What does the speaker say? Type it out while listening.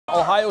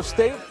Ohio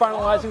State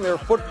finalizing their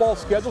football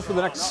schedules for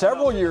the next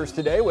several years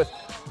today, with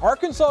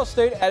Arkansas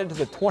State added to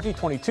the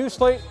 2022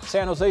 slate,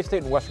 San Jose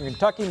State and Western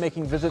Kentucky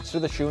making visits to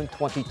the Shoe in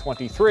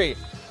 2023.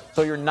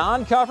 So your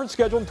non-conference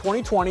schedule in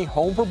 2020,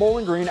 home for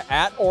Bowling Green,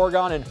 at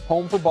Oregon, and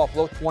home for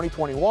Buffalo.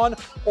 2021,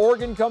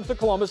 Oregon comes to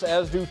Columbus,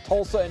 as do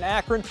Tulsa and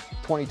Akron.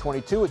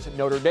 2022, it's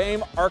Notre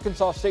Dame,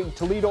 Arkansas State, and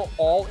Toledo,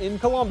 all in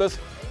Columbus.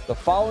 The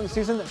following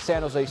season,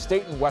 San Jose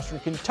State and Western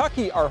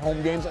Kentucky are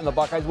home games, and the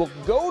Buckeyes will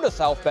go to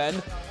South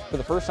Bend for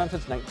the first time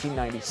since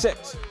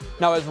 1996.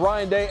 Now, as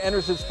Ryan Day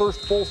enters his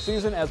first full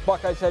season as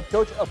Buckeyes head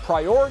coach, a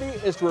priority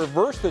is to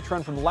reverse the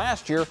trend from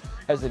last year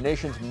as the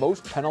nation's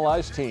most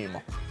penalized team.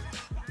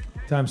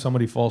 Anytime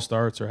somebody false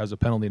starts or has a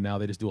penalty now,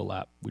 they just do a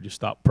lap. We just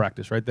stop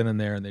practice right then and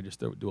there, and they just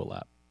do a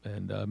lap.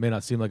 And it may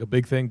not seem like a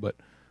big thing, but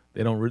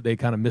they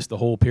kind of miss the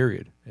whole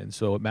period, and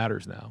so it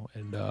matters now.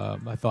 And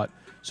I thought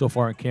so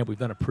far in camp we've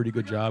done a pretty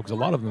good job, because a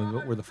lot of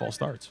them were the false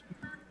starts,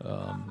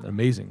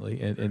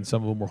 amazingly, and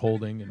some of them were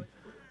holding.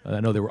 And I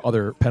know there were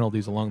other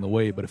penalties along the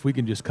way, but if we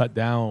can just cut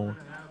down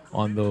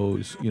on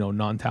those,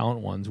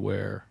 non-talent ones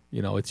where,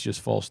 it's just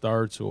false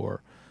starts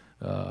or,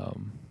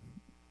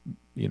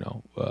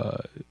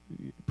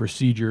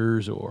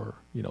 procedures or,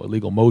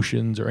 illegal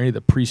motions or any of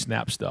the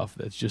pre-snap stuff,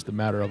 that's just a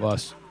matter of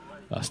us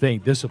staying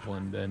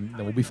disciplined, then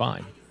we'll be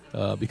fine.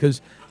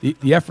 Because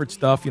the effort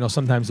stuff,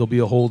 sometimes there'll be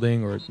a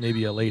holding or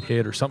maybe a late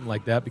hit or something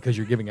like that because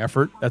you're giving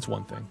effort. That's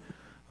one thing.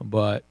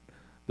 But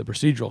the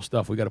procedural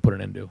stuff we got to put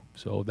an end to.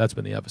 So that's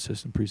been the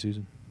emphasis in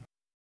preseason.